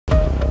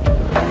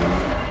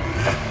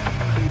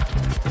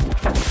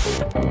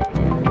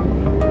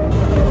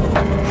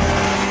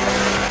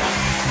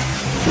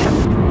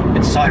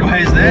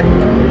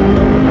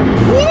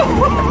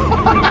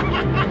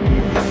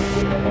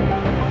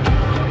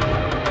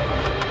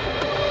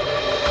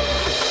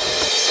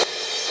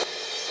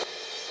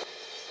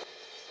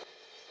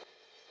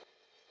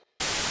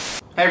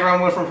Hey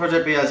everyone, we're from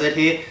Project BOV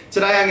here.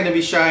 Today I'm going to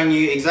be showing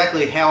you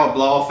exactly how a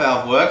blow-off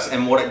valve works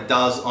and what it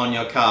does on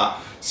your car.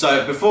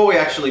 So before we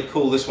actually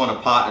pull this one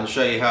apart and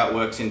show you how it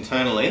works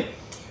internally,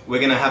 we're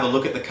going to have a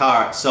look at the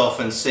car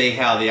itself and see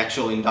how the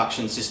actual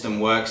induction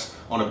system works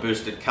on a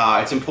boosted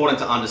car. It's important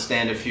to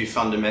understand a few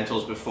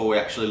fundamentals before we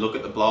actually look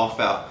at the blow-off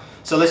valve.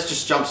 So let's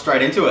just jump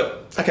straight into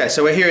it. Okay,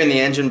 so we're here in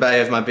the engine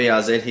bay of my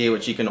BRZ here,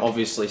 which you can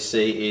obviously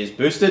see is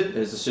boosted.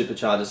 There's the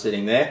supercharger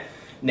sitting there.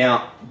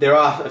 Now, there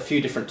are a few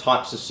different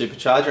types of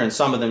supercharger, and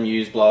some of them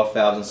use blow-off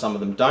valves and some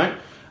of them don't.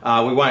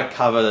 We won't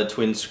cover the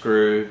twin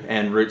screw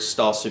and root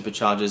style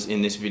superchargers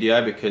in this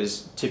video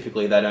because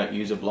typically they don't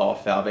use a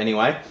blow-off valve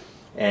anyway,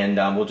 and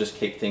we'll just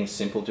keep things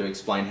simple to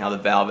explain how the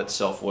valve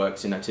itself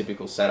works in a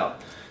typical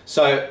setup.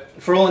 So,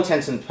 for all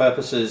intents and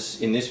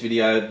purposes in this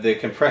video, the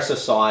compressor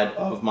side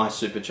of my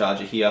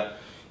supercharger here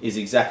is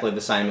exactly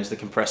the same as the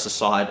compressor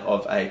side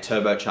of a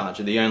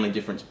turbocharger. The only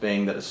difference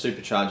being that a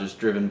supercharger is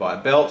driven by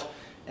a belt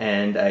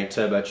and a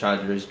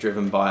turbocharger is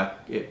driven by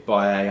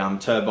a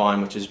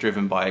turbine, which is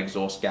driven by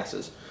exhaust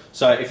gases.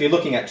 So if you're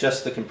looking at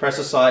just the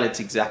compressor side, it's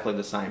exactly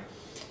the same.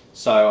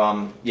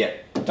 So yeah,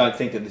 don't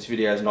think that this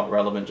video is not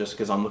relevant just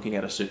because I'm looking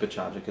at a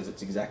supercharger, because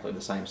it's exactly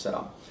the same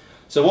setup.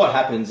 So what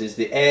happens is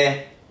the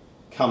air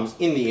comes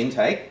in the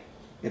intake,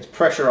 it's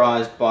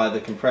pressurized by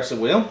the compressor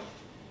wheel,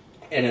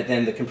 and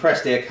then the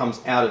compressed air comes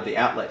out of the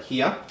outlet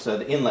here. So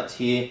the inlet's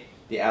here,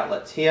 the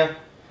outlet's here.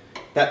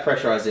 That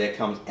pressurized air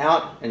comes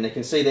out, and you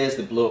can see there's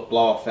the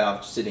blow-off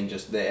valve sitting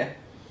just there.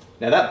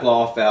 Now that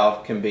blow-off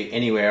valve can be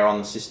anywhere on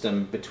the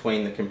system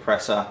between the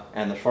compressor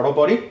and the throttle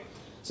body.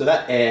 So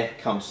that air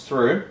comes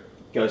through,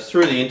 goes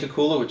through the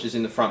intercooler, which is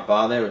in the front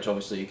bar there, which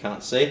obviously you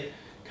can't see,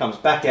 comes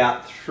back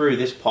out through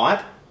this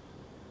pipe,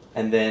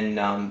 and then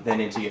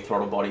into your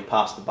throttle body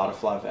past the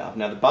butterfly valve.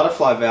 Now the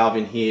butterfly valve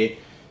in here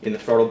in the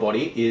throttle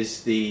body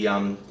is the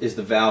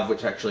valve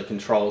which actually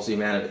controls the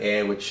amount of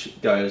air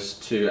which goes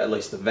to at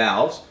least the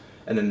valves,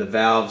 and then the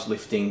valves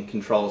lifting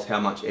controls how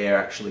much air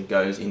actually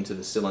goes into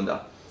the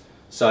cylinder.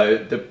 So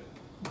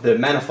the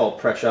manifold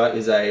pressure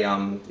is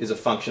a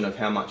function of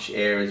how much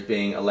air is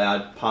being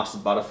allowed past the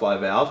butterfly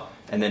valve,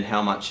 and then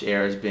how much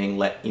air is being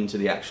let into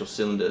the actual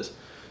cylinders.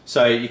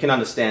 So you can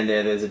understand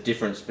there's a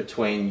difference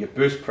between your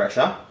boost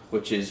pressure,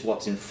 which is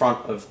what's in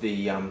front of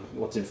the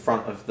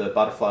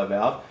butterfly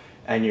valve,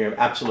 and your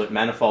absolute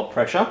manifold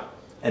pressure,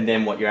 and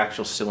then what your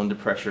actual cylinder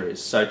pressure is.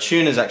 So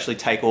tuners actually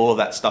take all of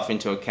that stuff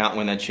into account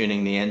when they're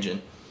tuning the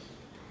engine.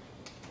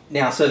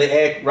 Now, so the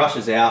air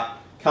rushes out,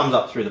 comes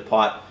up through the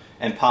pipe,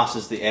 and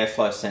passes the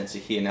airflow sensor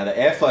here. Now the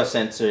airflow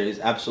sensor is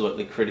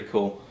absolutely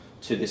critical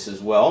to this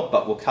as well,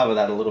 but we'll cover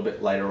that a little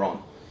bit later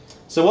on.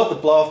 So what the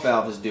blow-off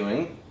valve is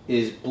doing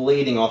is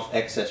bleeding off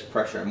excess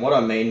pressure, and what I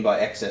mean by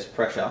excess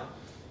pressure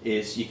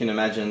is you can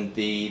imagine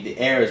the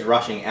air is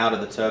rushing out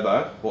of the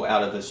turbo, or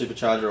out of the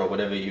supercharger, or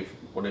whatever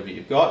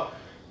you've got,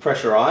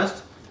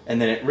 pressurized,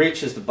 and then it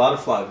reaches the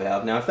butterfly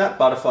valve. Now if that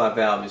butterfly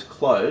valve is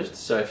closed,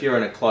 so if you're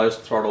in a closed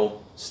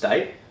throttle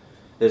state,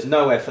 there's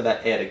nowhere for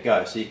that air to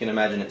go. So you can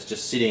imagine it's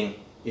just sitting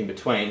in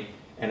between,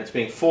 and it's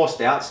being forced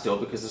out still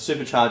because the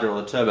supercharger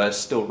or the turbo is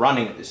still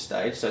running at this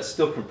stage, so it's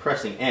still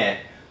compressing air,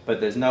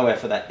 but there's nowhere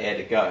for that air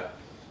to go.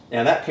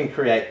 Now that can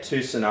create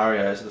two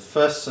scenarios. The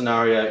first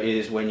scenario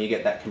is when you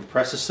get that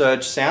compressor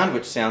surge sound,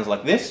 which sounds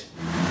like this.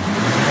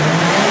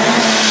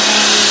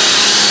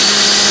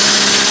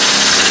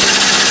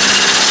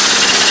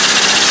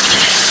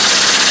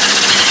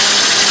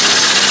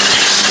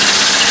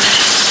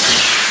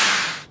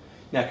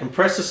 Now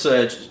compressor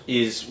surge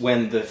is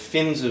when the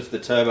fins of the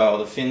turbo or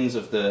the fins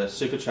of the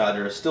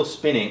supercharger are still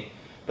spinning,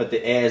 but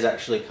the air is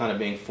actually kind of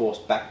being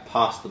forced back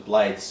past the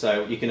blades.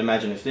 So you can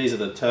imagine if these are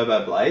the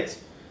turbo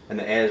blades and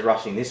the air is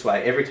rushing this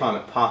way, every time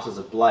it passes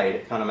a blade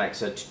it kind of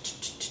makes a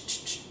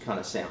kind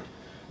of sound.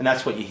 And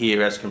that's what you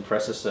hear as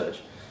compressor surge.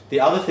 The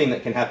other thing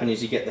that can happen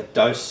is you get the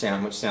dose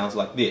sound, which sounds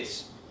like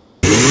this.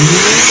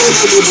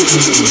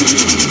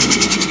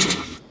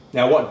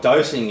 Now what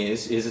dosing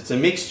is it's a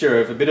mixture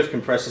of a bit of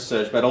compressor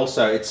surge, but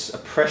also it's a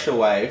pressure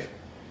wave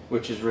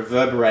which is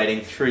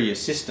reverberating through your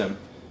system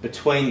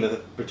between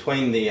the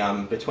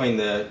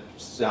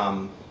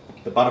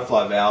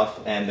butterfly valve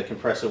and the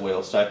compressor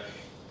wheel. So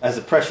as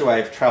the pressure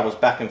wave travels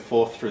back and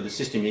forth through the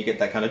system, you get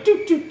that kind of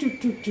doot doot doot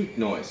doot doot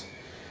noise.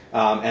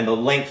 And the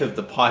length of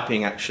the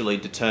piping actually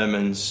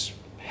determines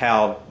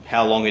how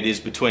long it is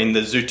between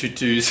the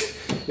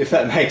zootutus, if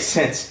that makes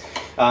sense.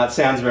 It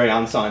sounds very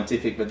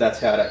unscientific, but that's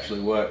how it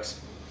actually works.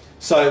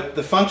 So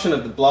the function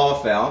of the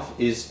blow-off valve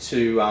is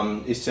to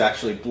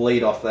actually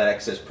bleed off that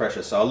excess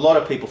pressure. So a lot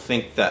of people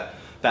think that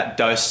that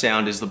dose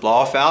sound is the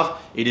blow-off valve.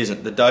 It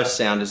isn't. The dose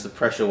sound is the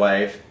pressure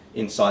wave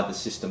inside the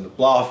system. The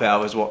blow-off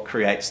valve is what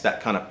creates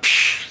that kind of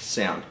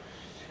sound.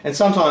 And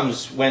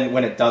sometimes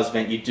when it does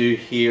vent, you do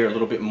hear a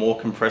little bit more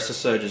compressor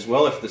surge as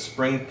well. If the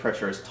spring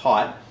pressure is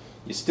tight,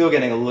 you're still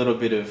getting a little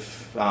bit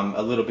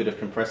of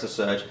compressor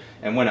surge,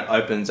 and when it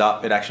opens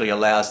up, it actually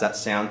allows that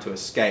sound to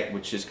escape,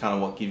 which is kind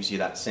of what gives you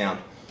that sound.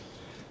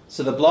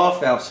 So the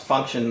blow-off valve's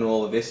function in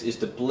all of this is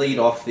to bleed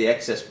off the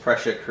excess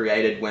pressure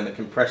created when the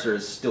compressor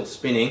is still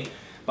spinning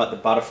but the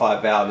butterfly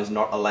valve is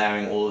not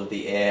allowing all of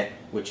the air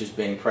which is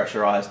being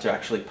pressurized to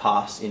actually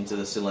pass into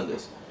the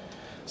cylinders.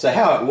 So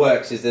how it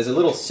works is there's a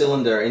little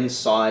cylinder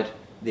inside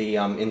the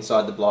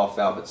blow-off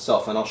valve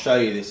itself, and I'll show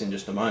you this in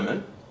just a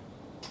moment.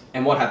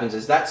 And what happens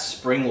is that's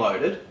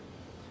spring-loaded,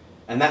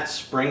 and that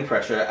spring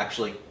pressure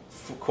actually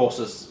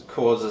causes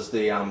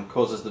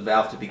the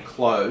valve to be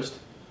closed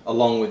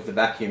along with the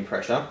vacuum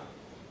pressure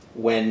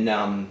when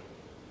the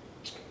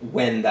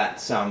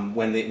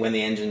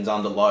engine's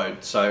under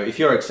load. So if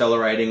you're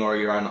accelerating or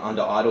you're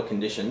under idle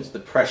conditions, the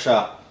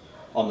pressure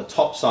on the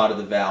top side of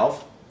the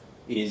valve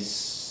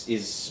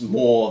is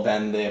more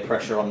than the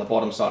pressure on the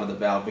bottom side of the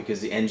valve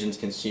because the engine's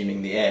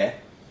consuming the air.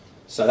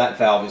 So that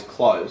valve is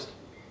closed.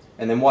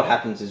 And then what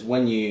happens is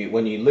when you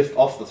lift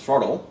off the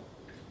throttle,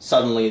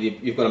 suddenly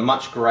you've got a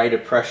much greater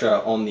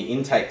pressure on the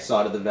intake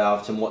side of the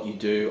valve than what you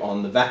do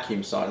on the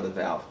vacuum side of the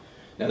valve.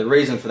 Now the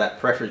reason for that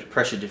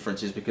pressure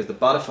difference is because the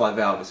butterfly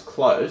valve is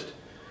closed,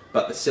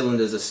 but the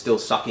cylinders are still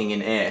sucking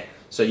in air.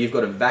 So you've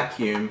got a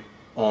vacuum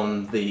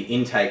on the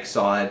intake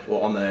side,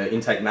 or on the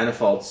intake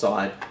manifold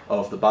side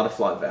of the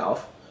butterfly valve,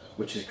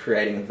 which is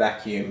creating a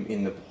vacuum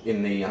in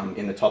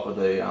the top of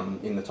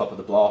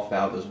the blow-off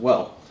valve as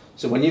well.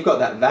 So when you've got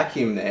that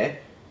vacuum there,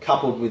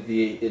 coupled with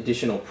the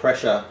additional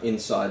pressure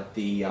inside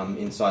the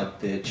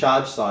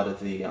charge side of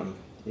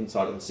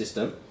the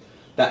system,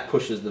 that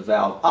pushes the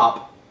valve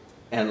up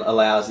and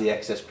allows the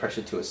excess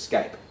pressure to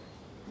escape.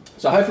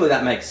 So hopefully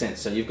that makes sense.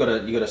 So you've got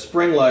a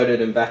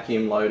spring-loaded and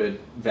vacuum-loaded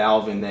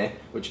valve in there,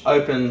 which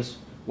opens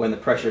when the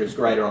pressure is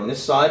greater on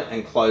this side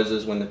and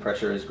closes when the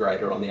pressure is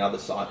greater on the other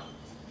side.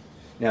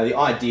 Now the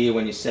idea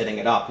when you're setting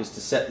it up is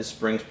to set the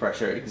springs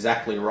pressure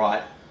exactly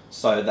right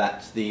so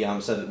that the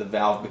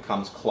valve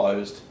becomes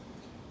closed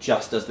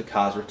just as the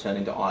car's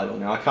returning to idle.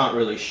 Now I can't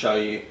really show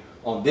you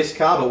on this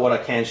car, but what I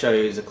can show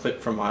you is a clip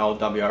from my old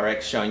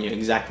WRX showing you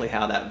exactly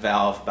how that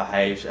valve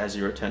behaves as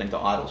you're returning to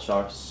idle.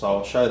 So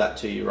I'll show that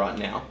to you right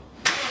now.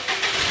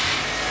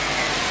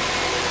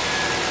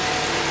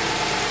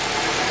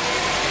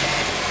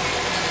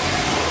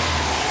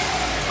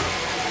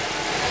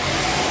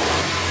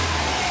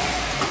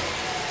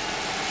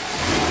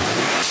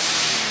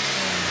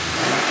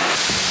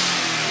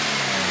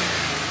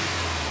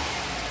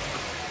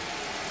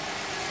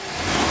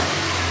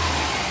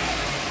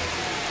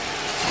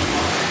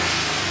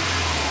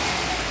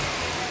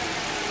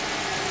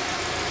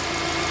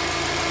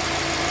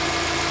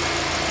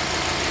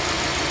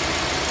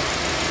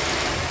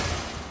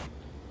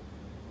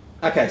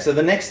 Okay, so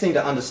the next thing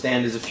to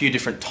understand is a few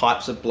different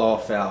types of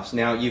blow-off valves.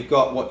 Now you've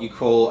got what you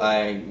call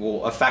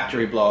a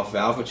factory blow-off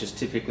valve, which is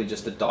typically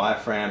just a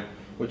diaphragm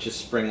which is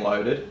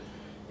spring-loaded,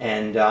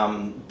 and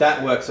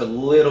that works a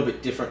little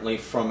bit differently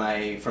from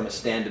a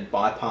standard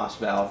bypass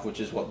valve, which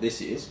is what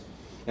this is.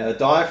 Now the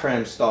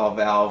diaphragm style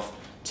valve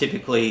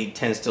typically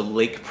tends to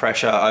leak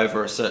pressure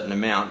over a certain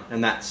amount,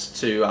 and that's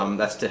to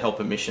help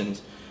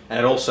emissions, and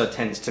it also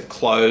tends to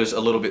close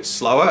a little bit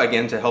slower,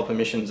 again to help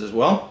emissions as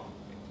well,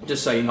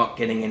 just so you're not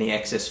getting any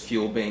excess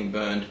fuel being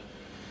burned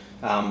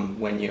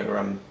when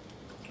you're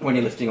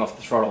lifting off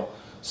the throttle.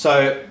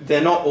 So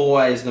they're not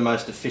always the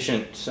most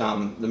efficient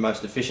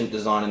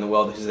design in the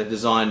world because they're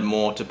designed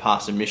more to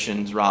pass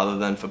emissions rather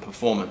than for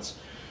performance.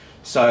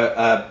 So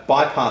a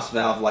bypass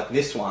valve like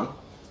this one,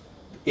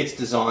 it's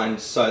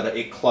designed so that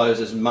it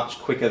closes much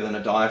quicker than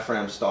a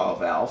diaphragm style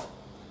valve,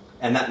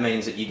 and that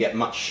means that you get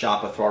much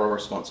sharper throttle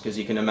response, because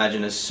you can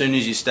imagine as soon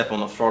as you step on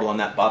the throttle and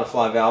that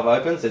butterfly valve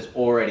opens, there's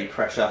already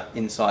pressure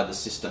inside the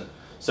system.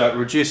 So it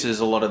reduces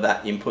a lot of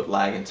that input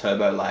lag and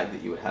turbo lag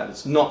that you would have.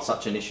 It's not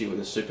such an issue with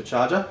a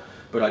supercharger,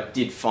 but I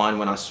did find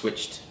when I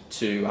switched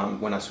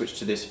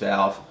to this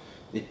valve,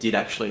 it did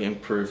actually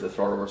improve the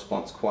throttle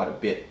response quite a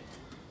bit.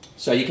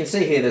 So you can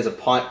see here there's a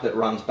pipe that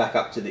runs back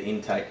up to the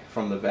intake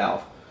from the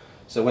valve.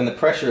 So when the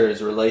pressure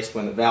is released,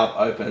 when the valve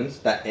opens,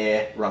 that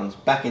air runs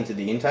back into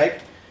the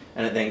intake,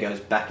 and it then goes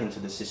back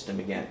into the system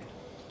again.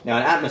 Now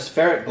an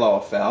atmospheric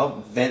blow-off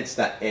valve vents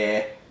that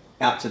air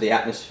out to the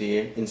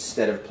atmosphere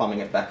instead of plumbing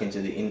it back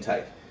into the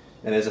intake.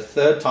 And there's a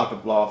third type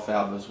of blow-off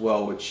valve as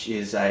well, which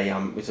is a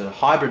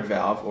hybrid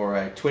valve or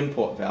a twin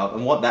port valve,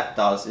 and what that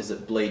does is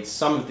it bleeds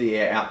some of the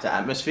air out to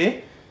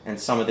atmosphere and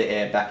some of the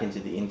air back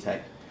into the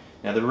intake.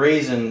 Now the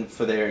reason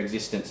for their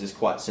existence is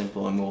quite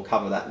simple, and we'll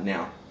cover that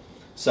now.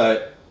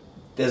 So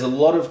there's a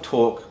lot of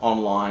talk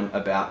online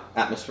about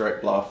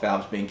atmospheric blow-off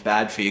valves being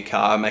bad for your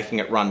car, making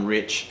it run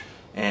rich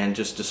and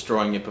just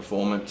destroying your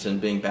performance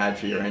and being bad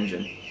for your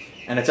engine.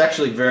 And it's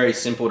actually very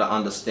simple to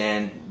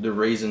understand the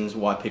reasons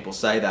why people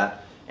say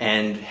that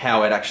and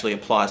how it actually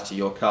applies to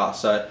your car.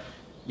 So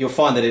you'll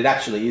find that it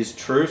actually is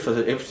true.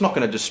 It's not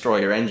going to destroy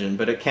your engine,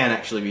 but it can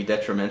actually be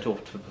detrimental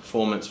to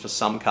performance for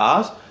some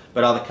cars,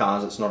 but other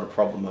cars it's not a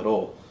problem at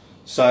all.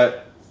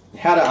 So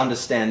how to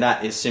understand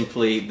that is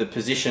simply the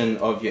position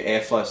of your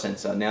airflow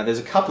sensor. Now there's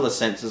a couple of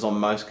sensors on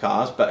most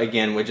cars, but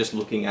again we're just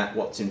looking at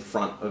what's in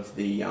front of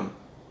the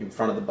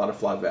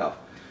butterfly valve.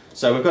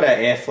 So we've got our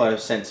airflow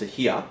sensor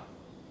here,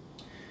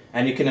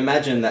 and you can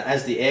imagine that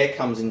as the air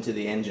comes into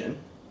the engine,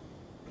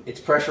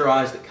 it's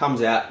pressurized, it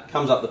comes out,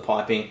 comes up the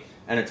piping,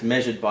 and it's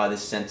measured by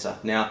this sensor.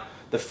 Now,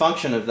 the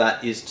function of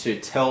that is to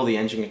tell the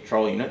engine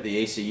control unit,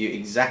 the ECU,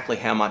 exactly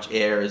how much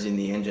air is in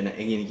the engine at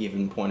any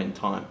given point in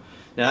time.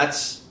 Now,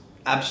 that's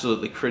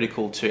absolutely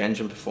critical to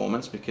engine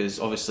performance, because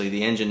obviously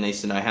the engine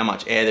needs to know how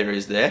much air there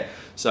is there,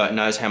 so it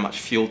knows how much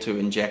fuel to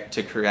inject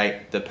to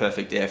create the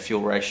perfect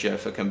air-fuel ratio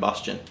for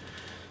combustion.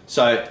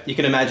 So you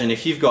can imagine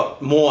if you've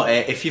got more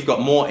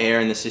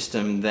air in the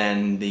system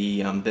than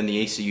the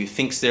ECU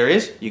thinks there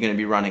is, you're going to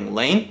be running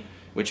lean,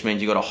 which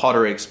means you've got a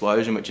hotter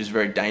explosion, which is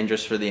very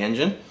dangerous for the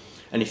engine.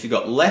 And if you've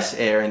got less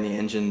air in the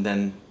engine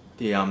than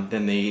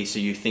the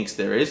ECU thinks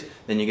there is,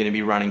 then you're going to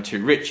be running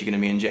too rich. You're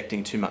going to be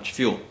injecting too much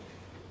fuel.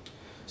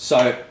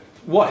 So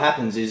what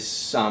happens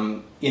is,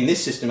 in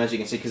this system, as you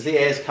can see, because the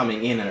air is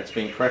coming in and it's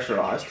being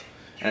pressurized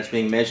and it's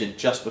being measured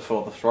just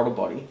before the throttle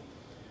body,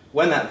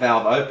 when that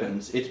valve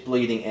opens, it's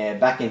bleeding air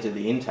back into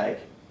the intake,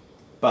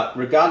 but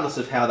regardless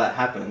of how that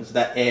happens,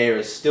 that air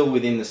is still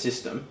within the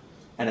system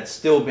and it's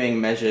still being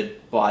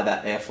measured by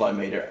that airflow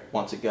meter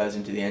once it goes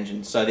into the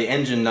engine. So the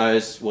engine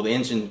knows, well, the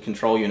engine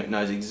control unit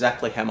knows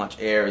exactly how much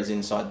air is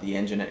inside the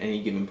engine at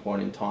any given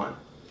point in time.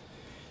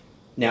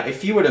 Now,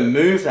 if you were to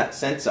move that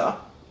sensor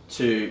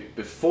to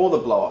before the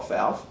blow-off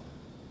valve,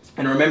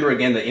 and remember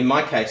again that in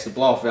my case the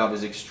blow-off valve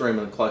is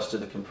extremely close to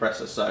the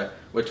compressor, so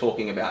we're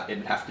talking about it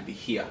would have to be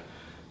here.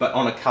 But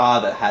on a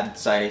car that had,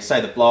 say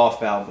the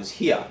blow-off valve was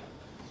here,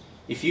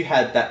 if you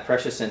had that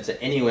pressure sensor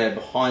anywhere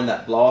behind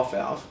that blow-off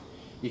valve,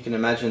 you can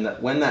imagine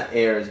that when that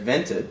air is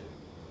vented,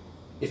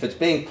 if it's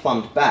being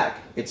plumbed back,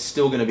 it's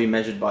still going to be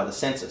measured by the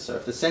sensor. So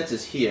if the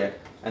sensor's here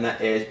and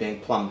that air is being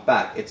plumbed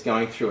back, it's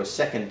going through a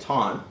second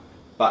time,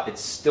 but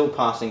it's still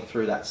passing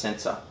through that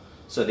sensor.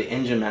 So the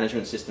engine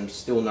management system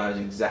still knows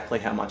exactly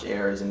how much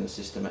air is in the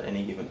system at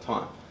any given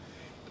time.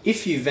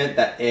 If you vent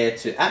that air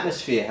to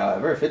atmosphere,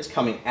 however, if it's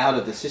coming out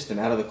of the system,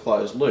 out of the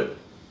closed loop,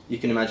 you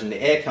can imagine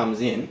the air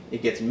comes in,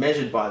 it gets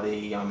measured by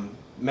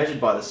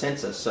the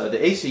sensor, so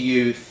the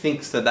ECU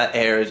thinks that that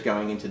air is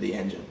going into the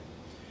engine.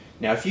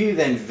 Now, if you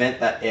then vent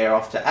that air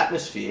off to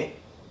atmosphere,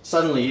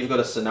 suddenly you've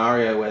got a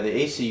scenario where the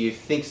ECU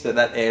thinks that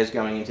that air is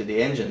going into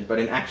the engine, but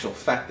in actual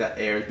fact that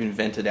air has been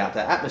vented out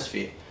to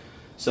atmosphere.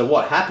 So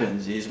what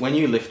happens is when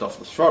you lift off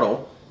the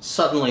throttle,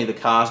 suddenly the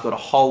car's got a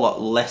whole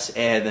lot less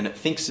air than it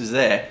thinks is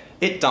there.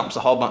 It dumps a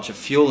whole bunch of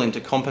fuel in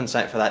to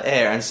compensate for that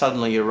air, and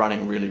suddenly you're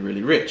running really,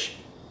 really rich.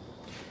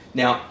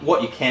 Now,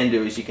 what you can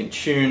do is you can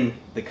tune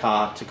the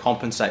car to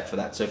compensate for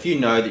that. So if you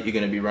know that you're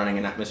going to be running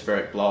an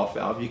atmospheric blow-off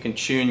valve, you can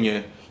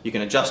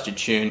adjust your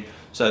tune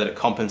so that it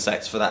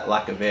compensates for that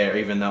lack of air,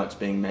 even though it's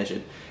being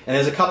measured. And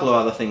there's a couple of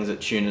other things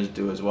that tuners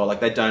do as well. Like,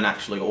 they don't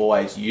actually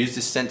always use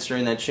this sensor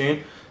in their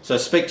tune. So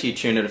speak to your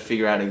tuner to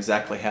figure out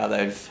exactly how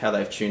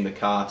they've tuned the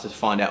car to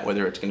find out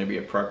whether it's going to be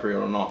appropriate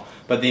or not.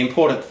 But the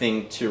important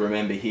thing to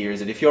remember here is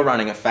that if you're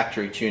running a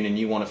factory tune and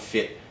you want to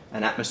fit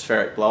an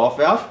atmospheric blow-off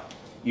valve,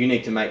 you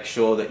need to make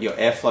sure that your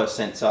airflow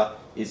sensor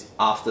is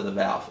after the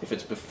valve. If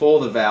it's before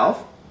the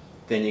valve,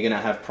 then you're going to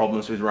have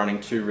problems with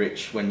running too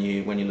rich when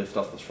you lift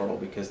off the throttle,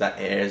 because that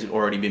air has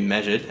already been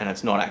measured and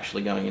it's not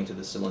actually going into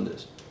the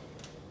cylinders.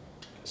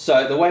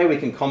 So the way we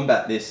can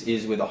combat this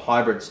is with a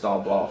hybrid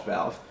style blow-off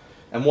valve.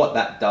 And what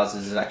that does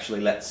is it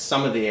actually lets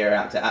some of the air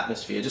out to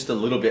atmosphere, just a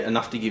little bit,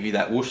 enough to give you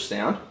that whoosh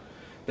sound,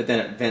 but then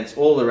it vents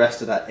all the rest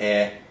of that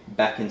air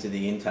back into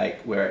the intake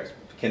where it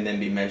can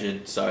then be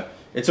measured. So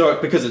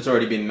because it's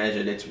already been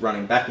measured, it's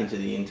running back into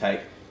the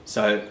intake,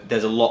 so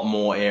there's a lot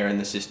more air in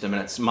the system,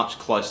 and it's much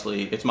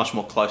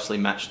more closely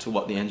matched to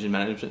what the engine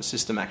management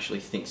system actually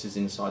thinks is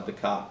inside the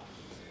car.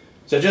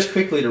 So just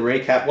quickly to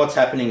recap, what's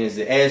happening is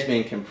the air is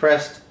being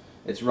compressed,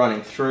 it's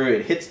running through,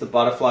 it hits the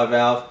butterfly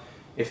valve.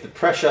 If the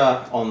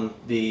pressure on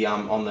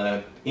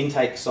the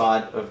intake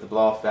side of the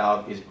blow-off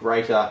valve is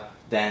greater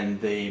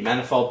than the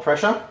manifold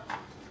pressure,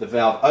 the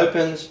valve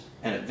opens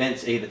and it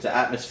vents either to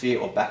atmosphere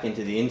or back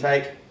into the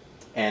intake.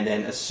 And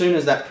then as soon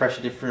as that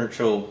pressure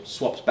differential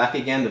swaps back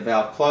again, the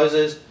valve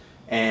closes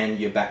and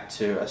you're back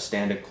to a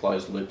standard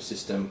closed loop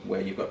system where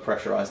you've got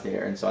pressurized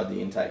air inside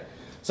the intake.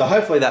 So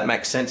hopefully that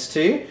makes sense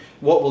to you.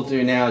 What we'll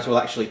do now is we'll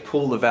actually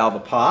pull the valve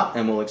apart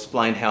and we'll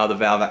explain how the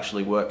valve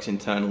actually works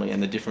internally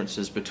and the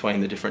differences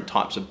between the different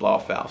types of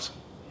blow-off valves.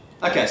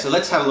 Okay, so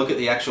let's have a look at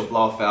the actual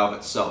blow-off valve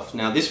itself.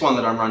 Now, this one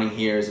that I'm running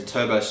here is a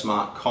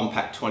TurboSmart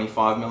compact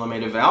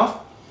 25mm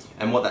valve,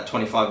 and what that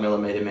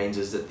 25mm means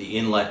is that the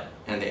inlet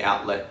and the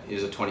outlet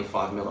is a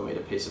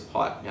 25mm piece of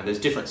pipe. Now, there's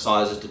different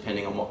sizes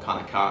depending on what kind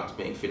of car it's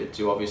being fitted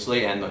to,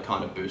 obviously, and the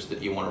kind of boost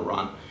that you want to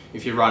run.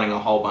 If you're running a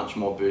whole bunch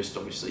more boost,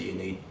 obviously you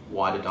need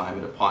wider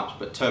diameter pipes,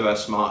 but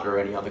TurboSmart or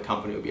any other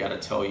company will be able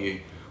to tell you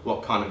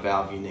what kind of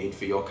valve you need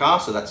for your car,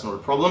 so that's not a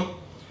problem.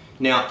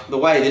 Now, the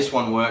way this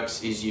one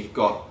works is you've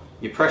got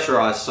your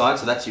pressurized side,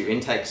 so that's your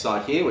intake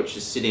side here, which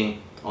is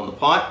sitting on the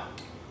pipe.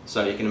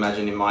 So you can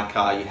imagine in my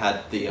car you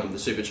had the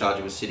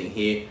supercharger was sitting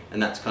here,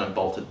 and that's kind of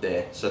bolted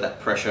there, so that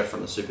pressure from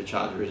the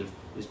supercharger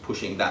is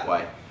pushing that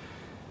way.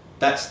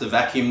 That's the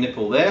vacuum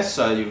nipple there,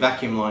 so your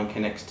vacuum line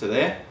connects to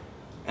there.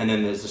 And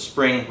then there's the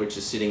spring which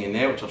is sitting in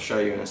there, which I'll show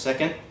you in a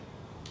second.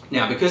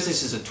 Now, because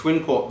this is a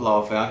twin port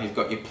blow-off valve, you've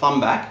got your plumb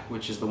back,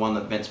 which is the one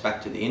that vents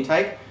back to the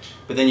intake,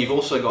 but then you've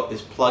also got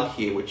this plug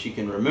here which you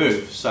can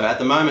remove. So at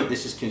the moment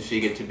this is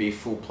configured to be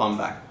full plumb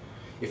back.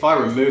 If I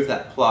remove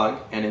that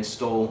plug and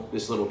install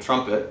this little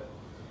trumpet,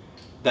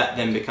 that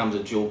then becomes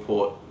a dual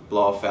port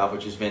blow-off valve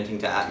which is venting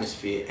to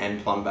atmosphere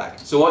and plumb back.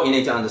 So what you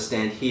need to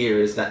understand here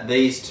is that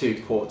these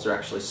two ports are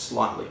actually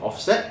slightly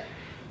offset.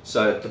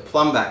 So the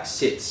plumb back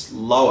sits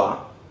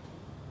lower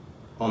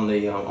on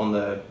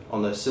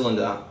the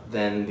cylinder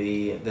than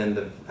the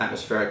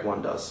atmospheric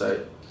one does.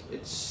 So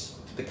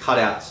the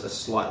cutouts are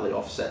slightly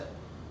offset.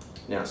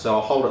 Now, so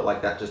I'll hold it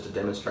like that just to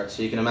demonstrate.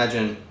 So you can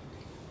imagine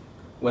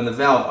when the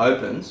valve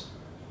opens,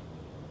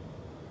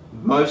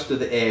 most of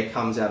the air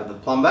comes out of the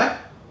plumb back,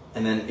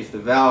 and then if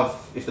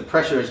the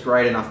pressure is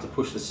great enough to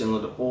push the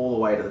cylinder all the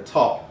way to the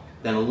top,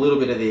 then a little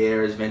bit of the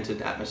air is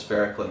vented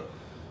atmospherically.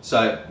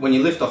 So when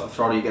you lift off the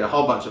throttle, you get a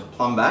whole bunch of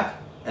plumb back,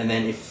 and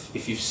then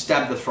if you've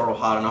stabbed the throttle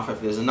hard enough,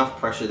 if there's enough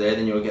pressure there,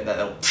 then you'll get that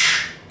little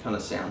kind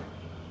of sound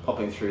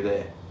popping through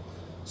there.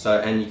 So,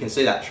 and you can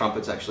see that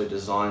trumpet's actually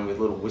designed with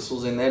little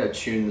whistles in there to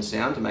tune the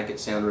sound, to make it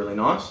sound really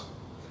nice.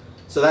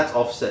 So that's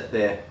offset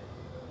there.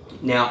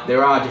 Now,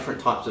 there are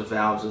different types of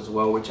valves as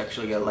well which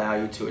actually allow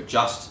you to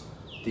adjust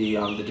the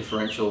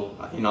differential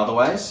in other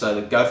ways. So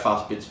the go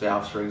fast bits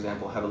valves, for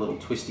example, have a little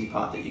twisty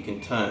part that you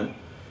can turn,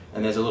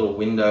 and there's a little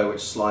window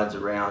which slides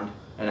around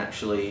and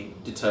actually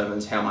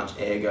determines how much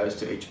air goes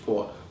to each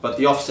port. But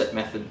the offset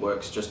method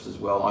works just as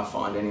well, I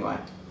find anyway.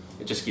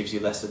 It just gives you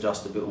less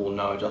adjustability, or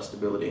no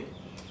adjustability.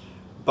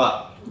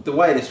 But the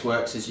way this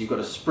works is you've got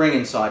a spring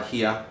inside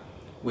here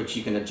which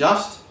you can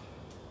adjust,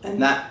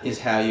 and that is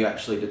how you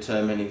actually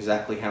determine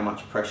exactly how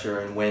much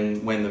pressure and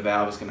when the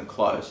valve is going to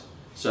close.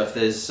 So if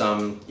there's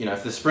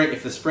if the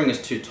spring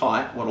is too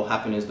tight, what will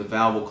happen is the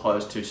valve will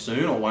close too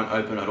soon or won't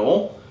open at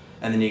all,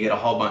 and then you get a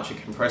whole bunch of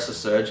compressor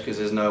surge because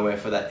there's nowhere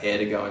for that air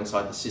to go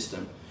inside the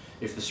system.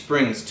 If the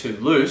spring is too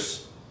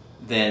loose,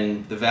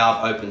 then the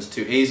valve opens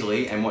too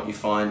easily, and what you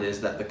find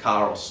is that the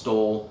car will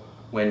stall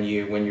when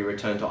you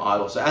return to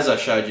idle. So as I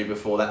showed you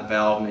before, that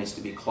valve needs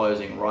to be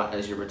closing right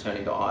as you're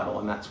returning to idle,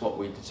 and that's what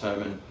we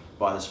determine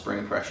by the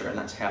spring pressure, and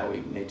that's how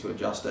we need to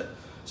adjust it.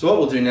 So what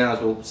we'll do now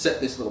is we'll set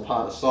this little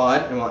part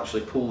aside and we'll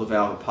actually pull the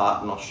valve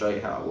apart, and I'll show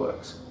you how it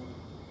works.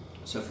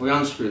 So if we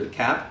unscrew the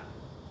cap,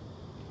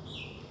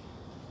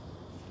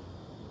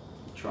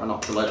 try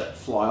not to let it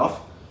fly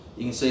off,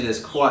 you can see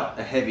there's quite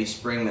a heavy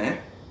spring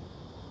there,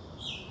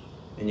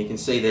 and you can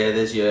see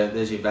there's your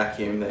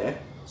vacuum there,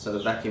 so the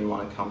vacuum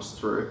line comes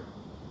through.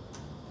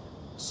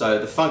 So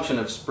the function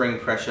of spring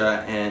pressure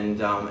and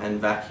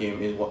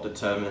vacuum is what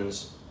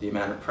determines the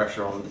amount of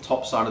pressure on the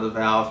top side of the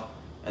valve,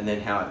 and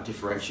then how it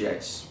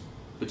differentiates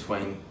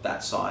between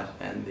that side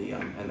and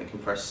the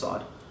compressed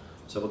side.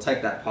 So we'll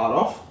take that part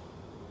off.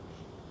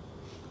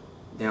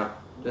 Now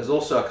there's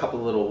also a couple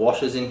of little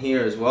washers in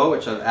here as well,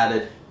 which I've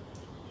added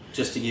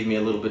just to give me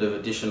a little bit of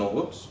additional,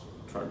 whoops,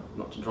 try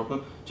not to drop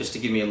them, just to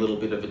give me a little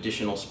bit of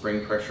additional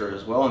spring pressure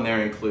as well, and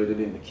they're included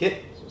in the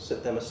kit. So we'll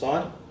set them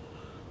aside.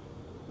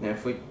 Now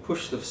if we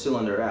push the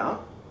cylinder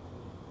out,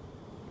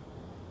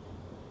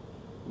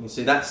 you can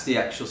see that's the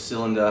actual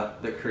cylinder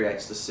that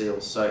creates the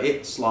seals. So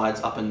it slides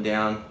up and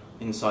down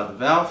inside the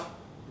valve.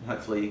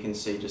 Hopefully you can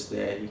see just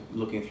there,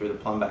 looking through the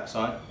plumb back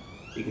side,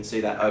 you can see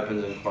that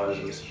opens and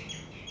closes.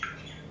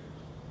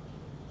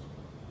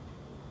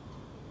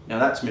 Now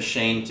that's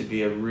machined to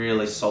be a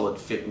really solid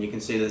fit, and you can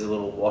see there's a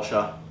little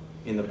washer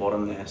in the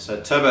bottom there. So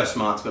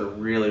TurboSmart's got a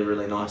really,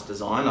 really nice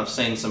design. I've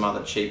seen some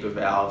other cheaper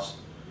valves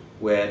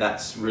where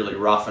that's really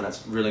rough and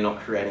it's really not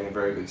creating a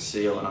very good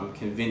seal, and I'm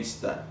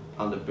convinced that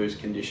under boost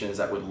conditions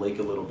that would leak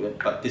a little bit,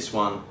 but this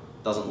one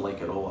doesn't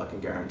leak at all, I can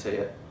guarantee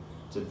it.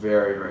 It's a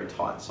very, very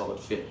tight, solid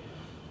fit.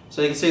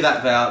 So you can see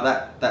that valve,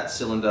 that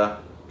cylinder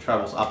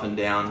travels up and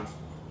down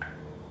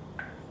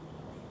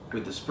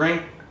with the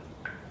spring,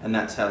 and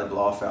that's how the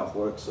blow-off valve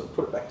works. So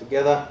put it back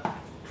together,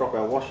 drop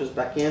our washers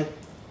back in.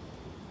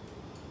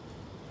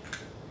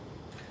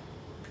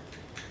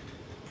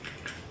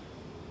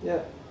 Yeah.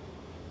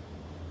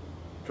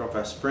 Drop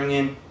our spring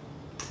in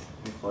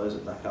and close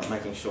it back up,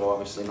 making sure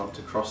obviously not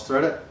to cross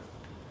thread it.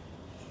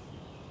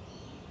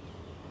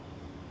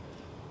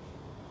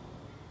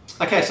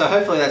 Okay, so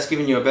hopefully that's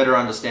given you a better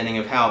understanding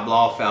of how a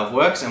blow-off valve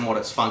works and what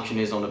its function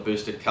is on a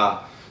boosted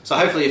car. So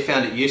hopefully you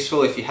found it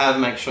useful. If you have,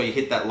 make sure you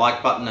hit that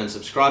like button and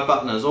subscribe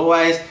button as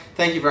always.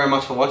 Thank you very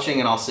much for watching,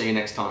 and I'll see you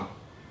next time.